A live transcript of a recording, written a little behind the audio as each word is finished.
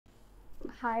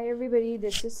Hi everybody,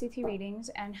 this is CT Readings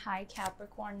and hi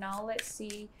Capricorn. Now let's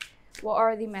see what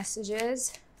are the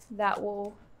messages that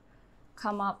will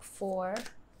come up for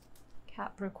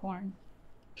Capricorn.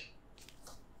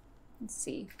 Let's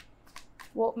see.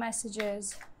 What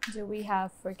messages do we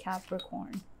have for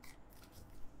Capricorn?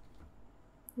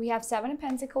 We have Seven of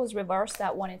Pentacles reversed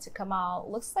that wanted to come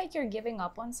out. Looks like you're giving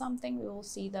up on something. We will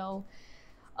see though.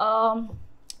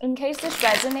 In case this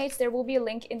resonates, there will be a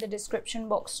link in the description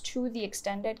box to the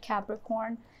extended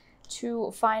Capricorn to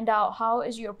find out how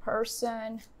is your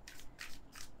person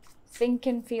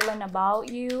thinking, feeling about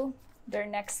you, their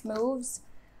next moves,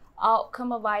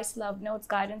 outcome, advice, love notes,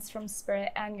 guidance from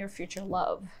spirit, and your future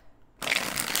love.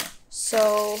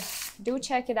 So do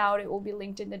check it out. It will be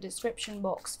linked in the description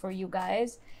box for you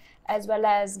guys, as well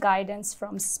as guidance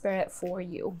from spirit for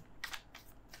you.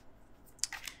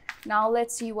 Now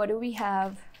let's see, what do we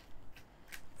have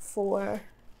for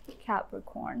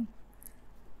Capricorn?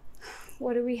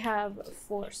 What do we have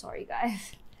for, sorry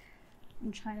guys,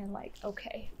 I'm trying to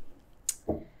okay.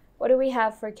 What do we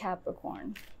have for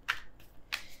Capricorn?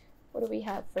 What do we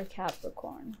have for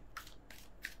Capricorn?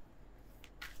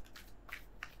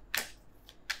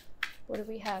 What do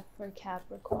we have for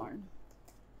Capricorn?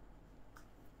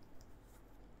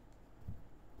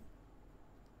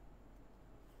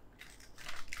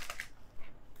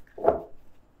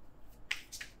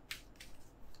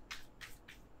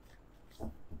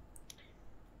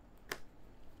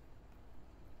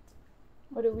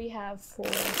 What do we have for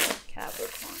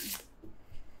Capricorn?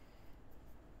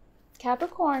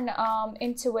 Capricorn,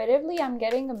 intuitively, I'm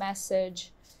getting a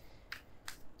message.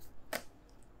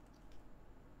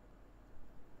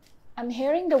 I'm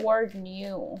hearing the word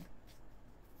new.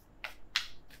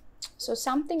 So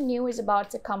something new is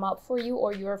about to come up for you,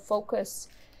 or your focus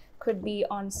could be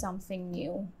on something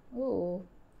new. Ooh,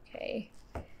 okay.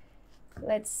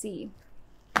 Let's see.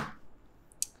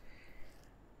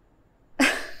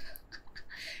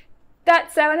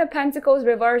 That Seven of Pentacles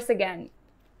reverse again.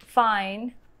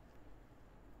 Fine.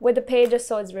 With the Page of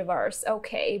Swords reverse.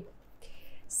 Okay.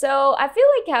 So I feel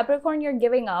like Capricorn, you're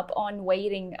giving up on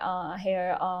waiting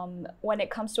here when it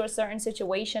comes to a certain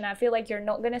situation. I feel like you're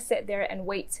not going to sit there and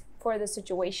wait for the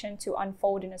situation to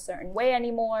unfold in a certain way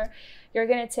anymore. You're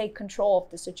going to take control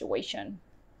of the situation.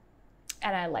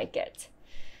 And I like it.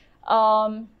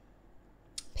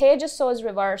 Page of Swords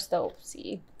reverse though.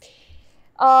 See.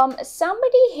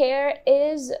 Somebody here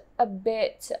is a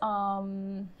bit,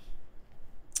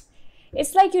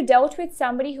 it's like you dealt with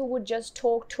somebody who would just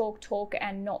talk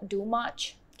and not do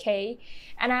much, okay?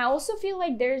 And I also feel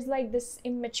like there's like this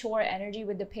immature energy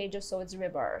with the Page of Swords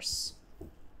reverse.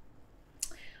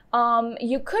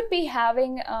 You could be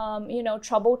having, you know,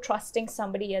 trouble trusting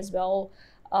somebody as well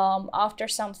after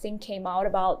something came out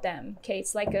about them, okay?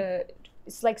 It's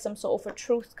like some sort of a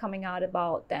truth coming out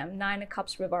about them. Nine of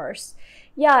Cups reverse.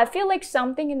 Yeah, I feel like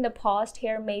something in the past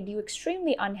here made you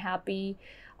extremely unhappy.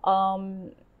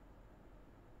 But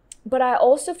I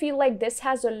also feel like this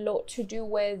has a lot to do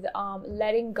with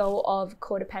letting go of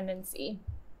codependency.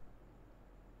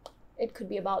 It could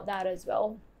be about that as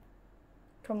well,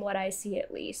 from what I see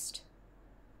at least.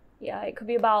 Yeah, it could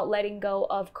be about letting go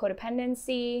of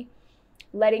codependency,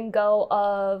 letting go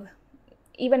of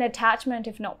even attachment,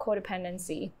 if not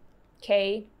codependency,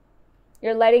 okay?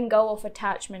 You're letting go of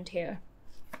attachment here.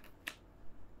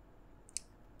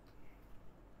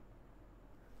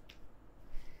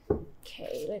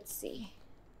 Okay, let's see.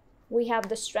 We have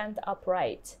the Strength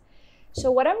upright.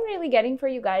 So what I'm really getting for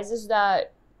you guys is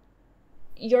that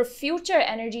your future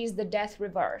energy is the Death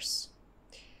reverse.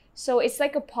 So it's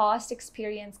like a past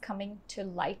experience coming to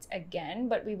light again,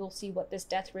 but we will see what this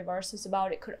Death reverse is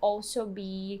about. It could also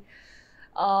be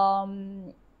a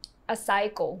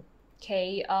cycle,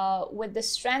 okay? With the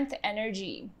Strength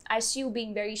energy, I see you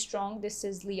being very strong. This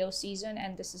is Leo season,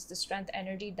 and this is the Strength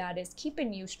energy that is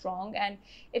keeping you strong, and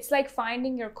it's like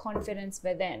finding your confidence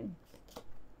within.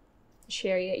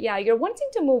 Chariot, yeah, you're wanting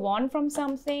to move on from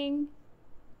something,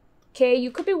 okay?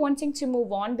 You could be wanting to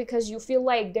move on because you feel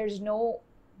like there is no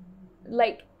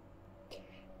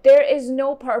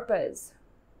purpose,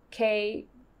 okay,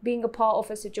 being a part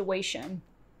of a situation.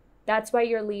 That's why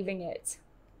you're leaving it,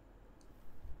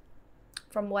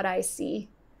 from what I see.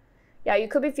 Yeah, you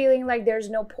could be feeling like there's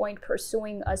no point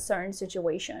pursuing a certain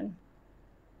situation,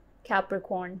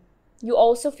 Capricorn. You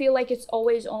also feel like it's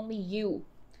always only you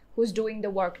who's doing the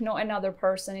work, not another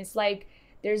person. It's like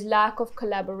there's lack of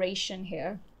collaboration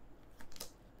here.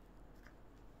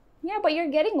 Yeah, but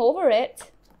you're getting over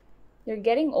it. You're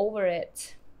getting over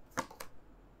it.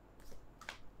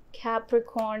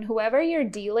 Capricorn, whoever you're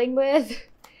dealing with,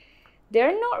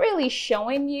 they're not really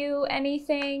showing you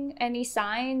anything, any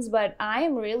signs, but I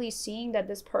am really seeing that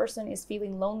this person is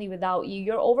feeling lonely without you.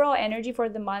 Your overall energy for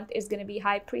the month is going to be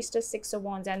High Priestess, Six of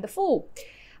Wands, and the Fool.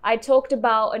 I talked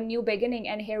about a new beginning,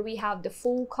 and here we have the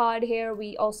Fool card here.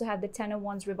 We also have the Ten of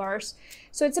Wands reverse.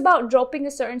 So it's about dropping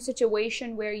a certain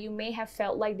situation where you may have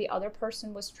felt like the other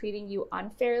person was treating you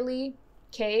unfairly,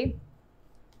 okay?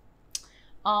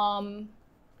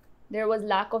 There was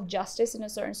lack of justice in a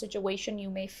certain situation you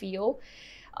may feel.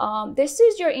 This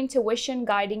is your intuition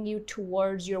guiding you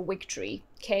towards your victory,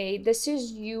 okay? This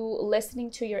is you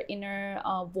listening to your inner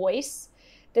voice.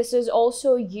 This is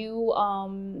also you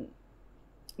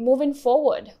moving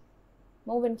forward.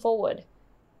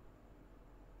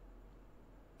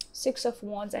 Six of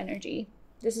Wands energy.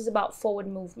 This is about forward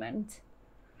movement.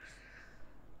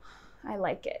 I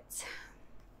like it.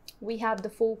 We have the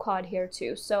Fool card here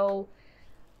too. So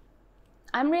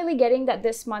I'm really getting that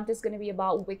this month is going to be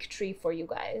about victory for you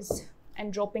guys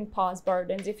and dropping past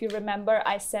burdens. If you remember,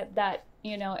 I said that,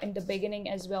 you know, in the beginning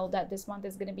as well, that this month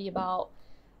is going to be about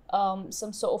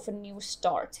some sort of a new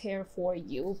start here for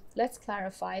you. Let's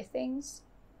clarify things.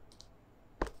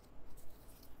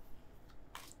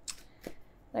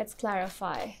 Let's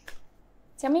clarify.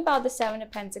 Tell me about the Seven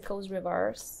of Pentacles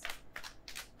reverse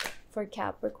for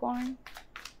Capricorn.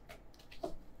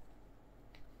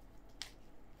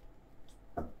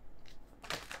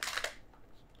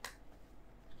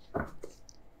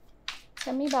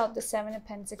 Tell me about the Seven of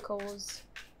Pentacles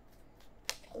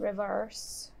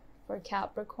reverse for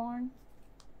Capricorn.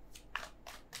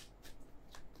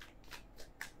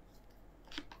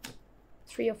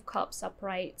 Three of Cups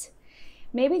upright.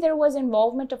 Maybe there was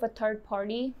involvement of a third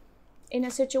party in a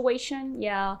situation.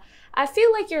 Yeah, I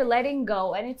feel like you're letting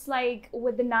go, and it's like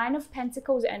with the Nine of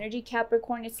Pentacles energy,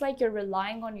 Capricorn, it's like you're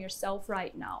relying on yourself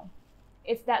right now.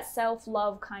 It's that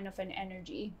self-love kind of an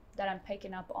energy that I'm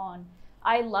picking up on.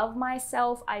 I love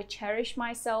myself, I cherish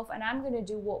myself, and I'm going to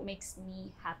do what makes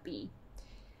me happy.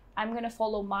 I'm going to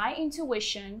follow my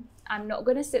intuition. I'm not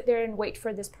going to sit there and wait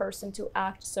for this person to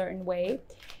act a certain way.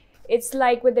 It's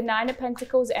like with the Nine of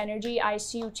Pentacles energy, I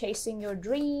see you chasing your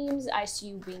dreams. I see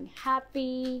you being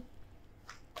happy.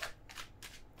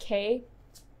 Okay.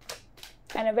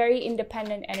 And a very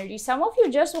independent energy. Some of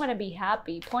you just want to be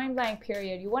happy. Point blank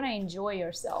period. You want to enjoy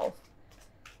yourself.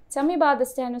 Tell me about the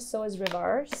Ten of Swords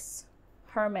reverse.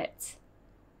 Hermit.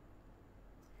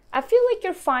 I feel like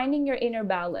you're finding your inner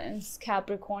balance,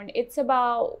 Capricorn. It's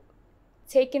about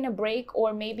taking a break,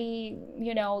 or maybe,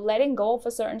 you know, letting go of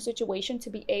a certain situation to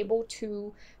be able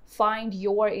to find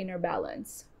your inner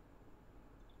balance.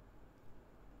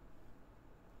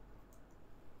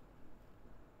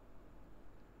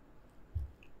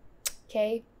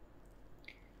 Okay.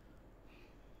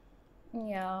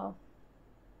 Yeah.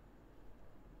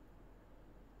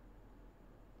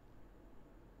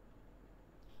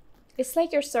 It's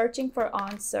like you're searching for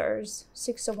answers.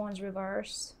 Six of Wands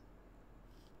reverse.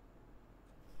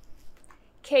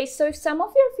 Okay, so if some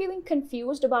of you are feeling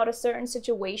confused about a certain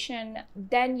situation,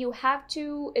 then you have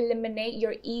to eliminate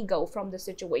your ego from the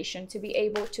situation to be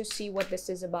able to see what this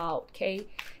is about, okay?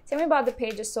 Tell me about the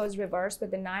Page of Swords reverse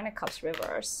with the Nine of Cups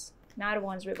reverse. Nine of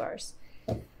Wands reverse.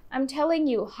 I'm telling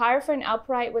you, Hierophant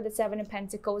upright with the Seven of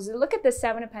Pentacles. Look at the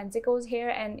Seven of Pentacles here,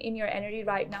 and in your energy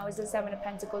right now is the Seven of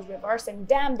Pentacles reverse, and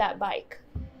damn that bike.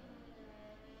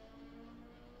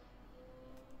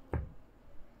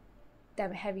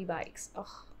 Damn heavy bikes. Ugh.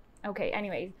 Okay,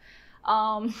 anyways.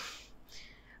 I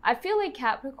feel like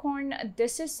Capricorn,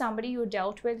 this is somebody you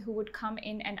dealt with who would come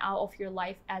in and out of your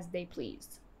life as they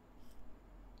please.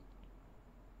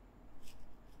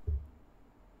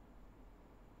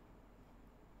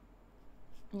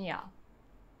 Yeah.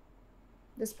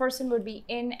 This person would be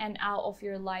in and out of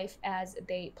your life as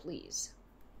they please.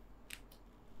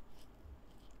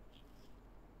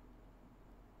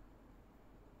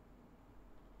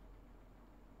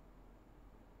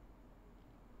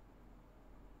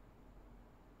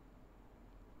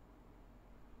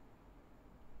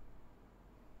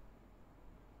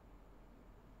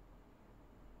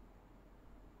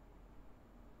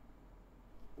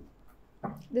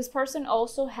 This person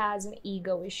also has an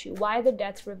ego issue. Why the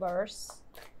Death reverse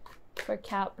for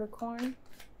Capricorn?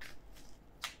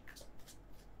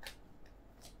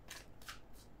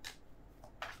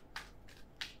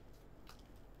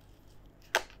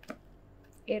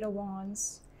 Eight of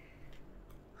Wands.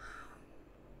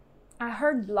 I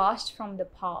heard lost from the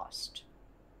past.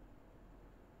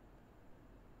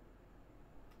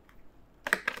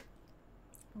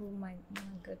 Oh my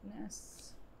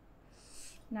goodness.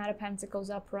 Knight of Pentacles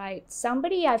upright.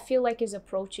 Somebody I feel like is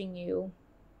approaching you.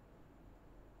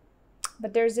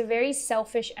 But there's a very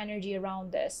selfish energy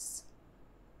around this.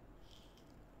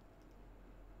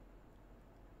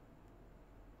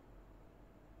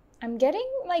 I'm getting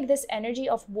like this energy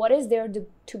of what is there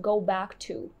to go back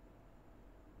to.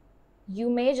 You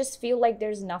may just feel like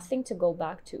there's nothing to go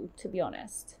back to be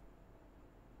honest.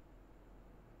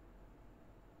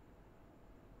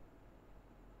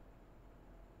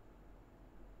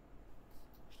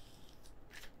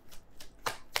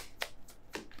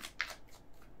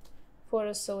 Four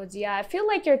of Swords. Yeah, I feel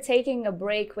like you're taking a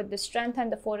break with the Strength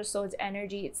and the Four of Swords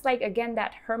energy. It's like, again,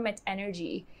 that Hermit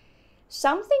energy.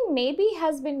 Something maybe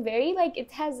has been very, like,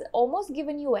 it has almost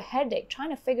given you a headache trying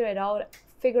to figure it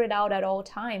out at all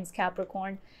times,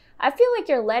 Capricorn. I feel like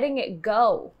you're letting it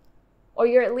go, or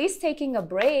you're at least taking a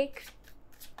break.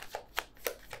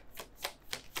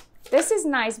 This is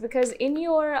nice because in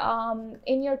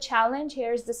your challenge,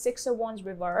 here's the Six of Wands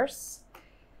reverse.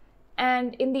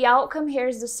 And in the outcome,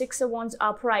 here's the Six of Wands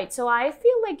upright. So I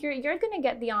feel like you're going to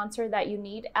get the answer that you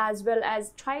need, as well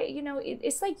as try, you know,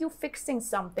 it's like you fixing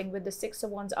something with the Six of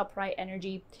Wands upright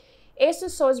energy. Ace of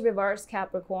Swords reverse,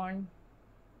 Capricorn.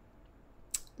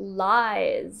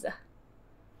 Lies.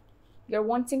 You're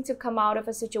wanting to come out of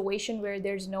a situation where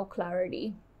there's no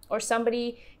clarity. Or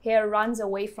somebody here runs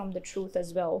away from the truth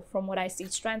as well, from what I see.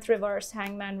 Strength reverse,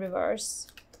 Hangman reverse.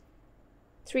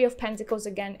 Three of Pentacles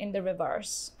again in the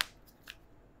reverse.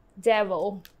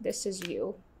 Devil, this is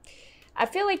you. I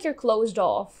feel like you're closed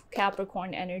off.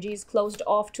 Capricorn energy is closed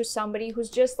off to somebody who's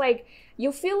just like,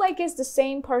 you feel like it's the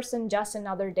same person, just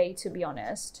another day, to be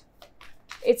honest.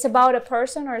 It's about a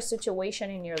person or a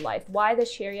situation in your life. Why the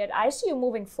Chariot? I see you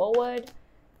moving forward.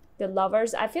 The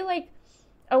Lovers. I feel like,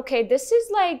 okay, this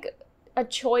is like a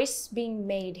choice being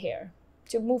made here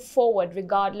to move forward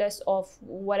regardless of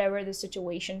whatever the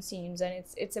situation seems. And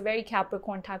it's a very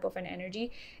Capricorn type of an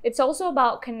energy. It's also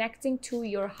about connecting to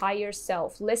your higher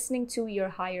self, listening to your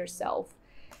higher self.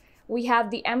 We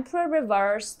have the Emperor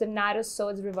reverse, the Knight of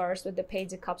Swords reverse with the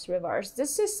Page of Cups reverse.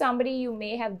 This is somebody you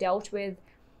may have dealt with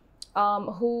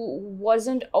who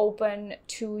wasn't open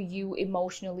to you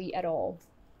emotionally at all.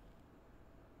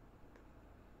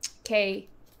 Okay.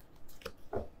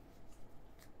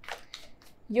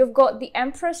 You've got the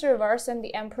Empress reverse and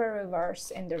the Emperor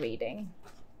reverse in the reading.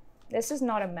 This is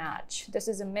not a match. This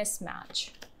is a mismatch.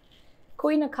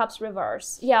 Queen of Cups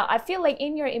reverse. Yeah, I feel like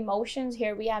in your emotions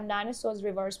here, we have Nine of Swords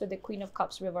reverse with the Queen of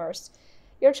Cups reverse.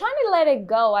 You're trying to let it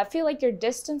go. I feel like you're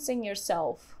distancing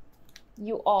yourself.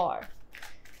 You are.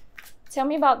 Tell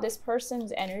me about this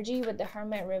person's energy with the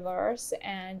Hermit reverse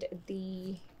and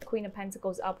the Queen of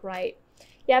Pentacles upright.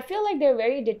 Yeah, I feel like they're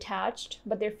very detached,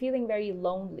 but they're feeling very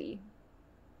lonely.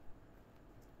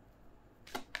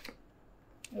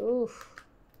 Oof.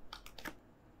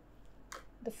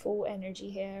 The Fool energy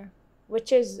here,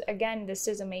 which is, again, this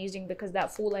is amazing because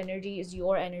that Fool energy is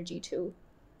your energy too.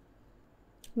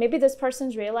 Maybe this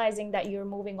person's realizing that you're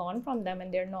moving on from them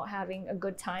and they're not having a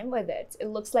good time with it. It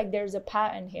looks like there's a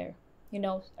pattern here, you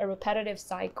know, a repetitive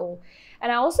cycle.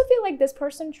 And I also feel like this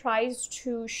person tries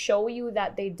to show you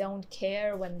that they don't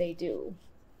care when they do.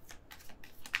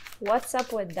 What's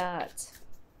up with that?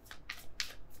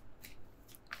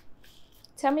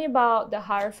 Tell me about the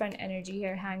Hierophant energy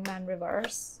here, Hangman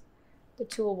reverse, the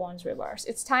Two of Wands reverse.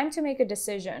 It's time to make a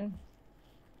decision.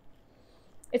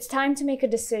 It's time to make a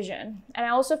decision. And I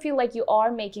also feel like you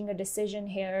are making a decision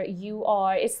here. You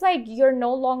are, it's like you're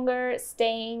no longer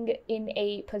staying in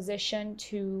a position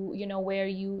to, you know, where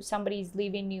somebody's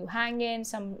leaving you hanging,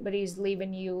 somebody's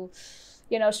leaving you,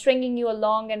 you know, stringing you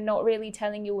along and not really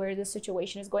telling you where the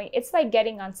situation is going. It's like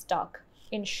getting unstuck,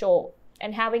 in short.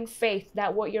 And having faith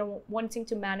that what you're wanting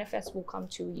to manifest will come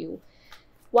to you.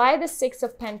 Why the Six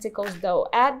of Pentacles though?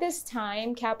 At this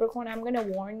time, Capricorn, I'm going to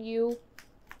warn you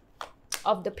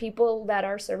of the people that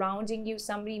are surrounding you.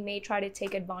 Somebody may try to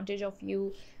take advantage of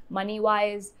you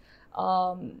money-wise.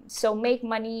 So make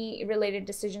money-related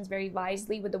decisions very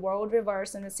wisely with the World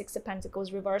reverse and the Six of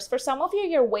Pentacles reverse. For some of you,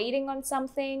 you're waiting on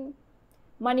something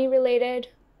money-related.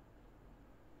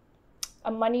 A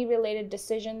money-related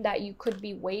decision that you could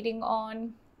be waiting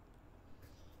on.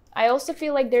 I also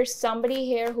feel like there's somebody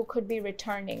here who could be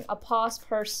returning, a past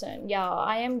person. Yeah,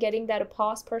 I am getting that a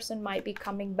past person might be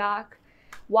coming back.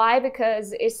 Why?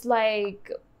 Because it's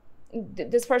like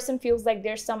this person feels like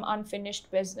there's some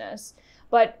unfinished business.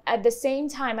 But at the same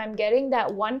time, I'm getting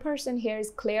that one person here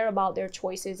is clear about their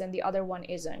choices and the other one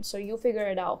isn't. So you figure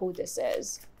it out who this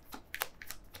is.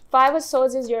 Five of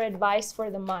Swords is your advice for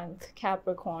the month,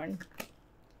 Capricorn.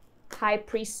 High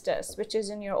Priestess, which is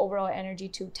in your overall energy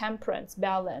too. Temperance,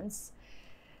 balance.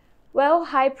 Well,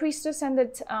 High Priestess and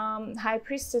the High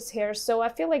Priestess here. So I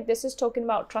feel like this is talking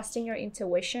about trusting your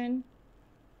intuition.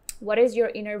 What is your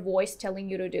inner voice telling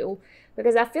you to do?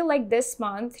 Because I feel like this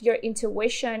month, your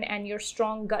intuition and your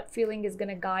strong gut feeling is going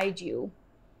to guide you.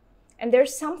 And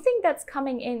there's something that's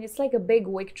coming in. It's like a big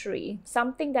victory,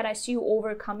 something that I see you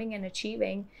overcoming and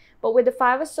achieving. But with the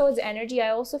Five of Swords energy, I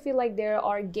also feel like there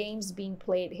are games being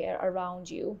played here around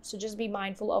you. So just be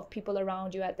mindful of people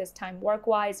around you at this time,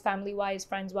 work-wise, family-wise,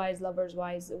 friends-wise,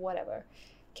 lovers-wise, whatever.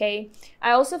 Okay?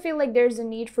 I also feel like there's a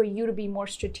need for you to be more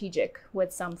strategic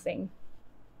with something.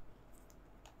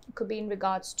 It could be in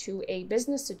regards to a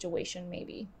business situation,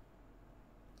 maybe.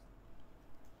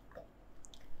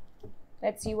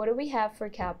 Let's see, what do we have for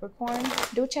Capricorn?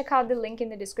 Do check out the link in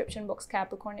the description box,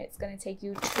 Capricorn. It's going to take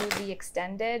you to the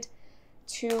extended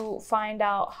to find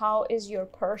out how is your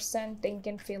person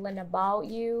thinking, feeling about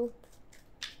you,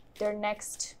 their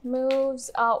next moves,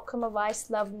 outcome,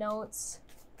 advice, love notes,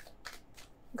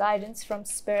 guidance from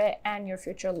spirit, and your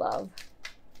future love.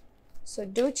 So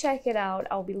do check it out.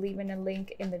 I'll be leaving a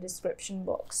link in the description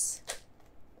box.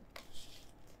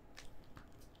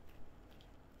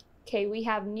 Okay, we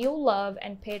have new love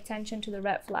and pay attention to the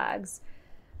red flags.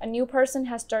 A new person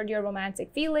has stirred your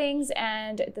romantic feelings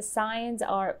and the signs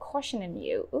are cautioning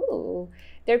you. Ooh,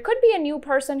 there could be a new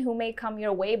person who may come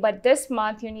your way, but this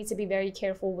month you need to be very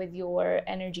careful with your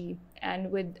energy and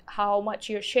with how much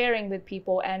you're sharing with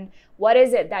people and what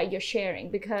is it that you're sharing.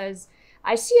 Because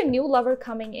I see a new lover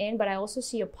coming in, but I also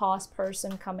see a past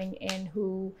person coming in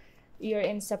who you're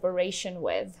in separation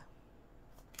with.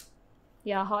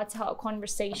 Yeah, heart-to-heart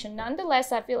conversation.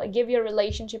 Nonetheless, I feel like give your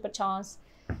relationship a chance.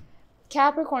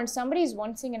 Capricorn, somebody's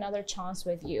wanting another chance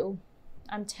with you.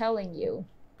 I'm telling you.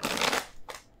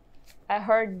 I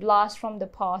heard blast from the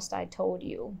past, I told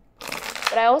you.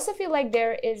 But I also feel like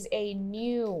there is a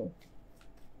new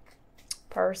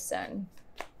person.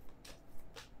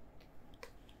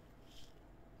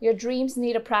 Your dreams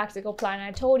need a practical plan.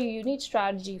 I told you, you need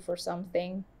strategy for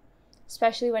something,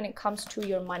 especially when it comes to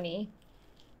your money.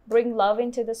 Bring love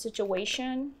into the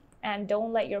situation and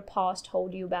don't let your past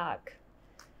hold you back.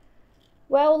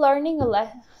 Well, learning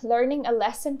a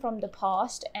lesson from the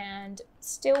past and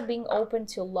still being open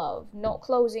to love, not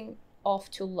closing off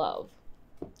to love.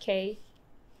 Okay?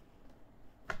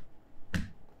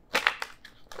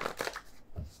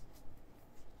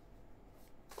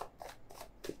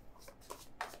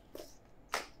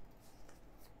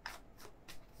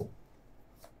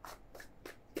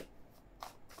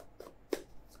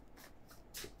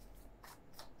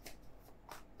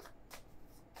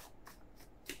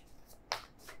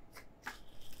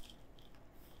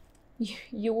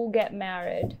 You will get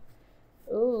married.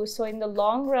 Ooh, so in the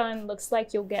long run, looks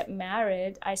like you'll get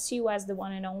married. I see you as the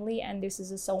one and only, and this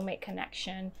is a soulmate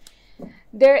connection.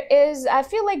 I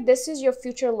feel like this is your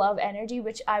future love energy,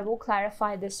 which I will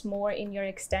clarify this more in your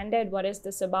extended. What is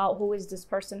this about? Who is this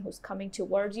person who's coming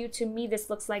towards you? To me, this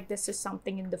looks like this is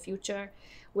something in the future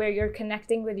where you're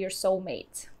connecting with your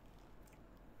soulmate.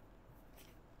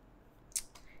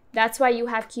 That's why you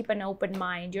have to keep an open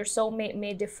mind. Your soulmate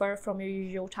may differ from your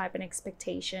usual type and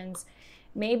expectations.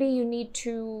 Maybe you need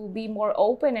to be more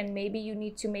open and maybe you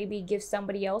need to give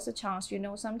somebody else a chance. You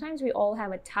know, sometimes we all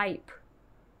have a type.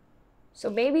 So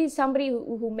maybe somebody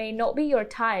who may not be your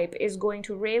type is going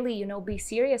to really, you know, be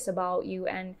serious about you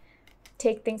and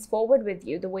take things forward with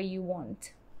you the way you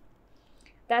want.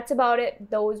 That's about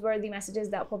it. Those were the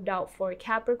messages that popped out for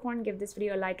Capricorn. Give this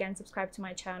video a like and subscribe to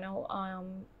my channel.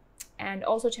 And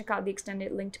also check out the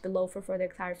extended link below for further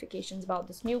clarifications about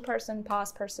this new person,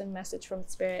 past person, message from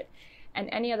spirit, and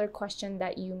any other question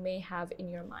that you may have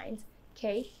in your mind.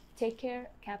 Okay, take care,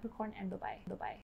 Capricorn, and bye-bye. Bye-bye.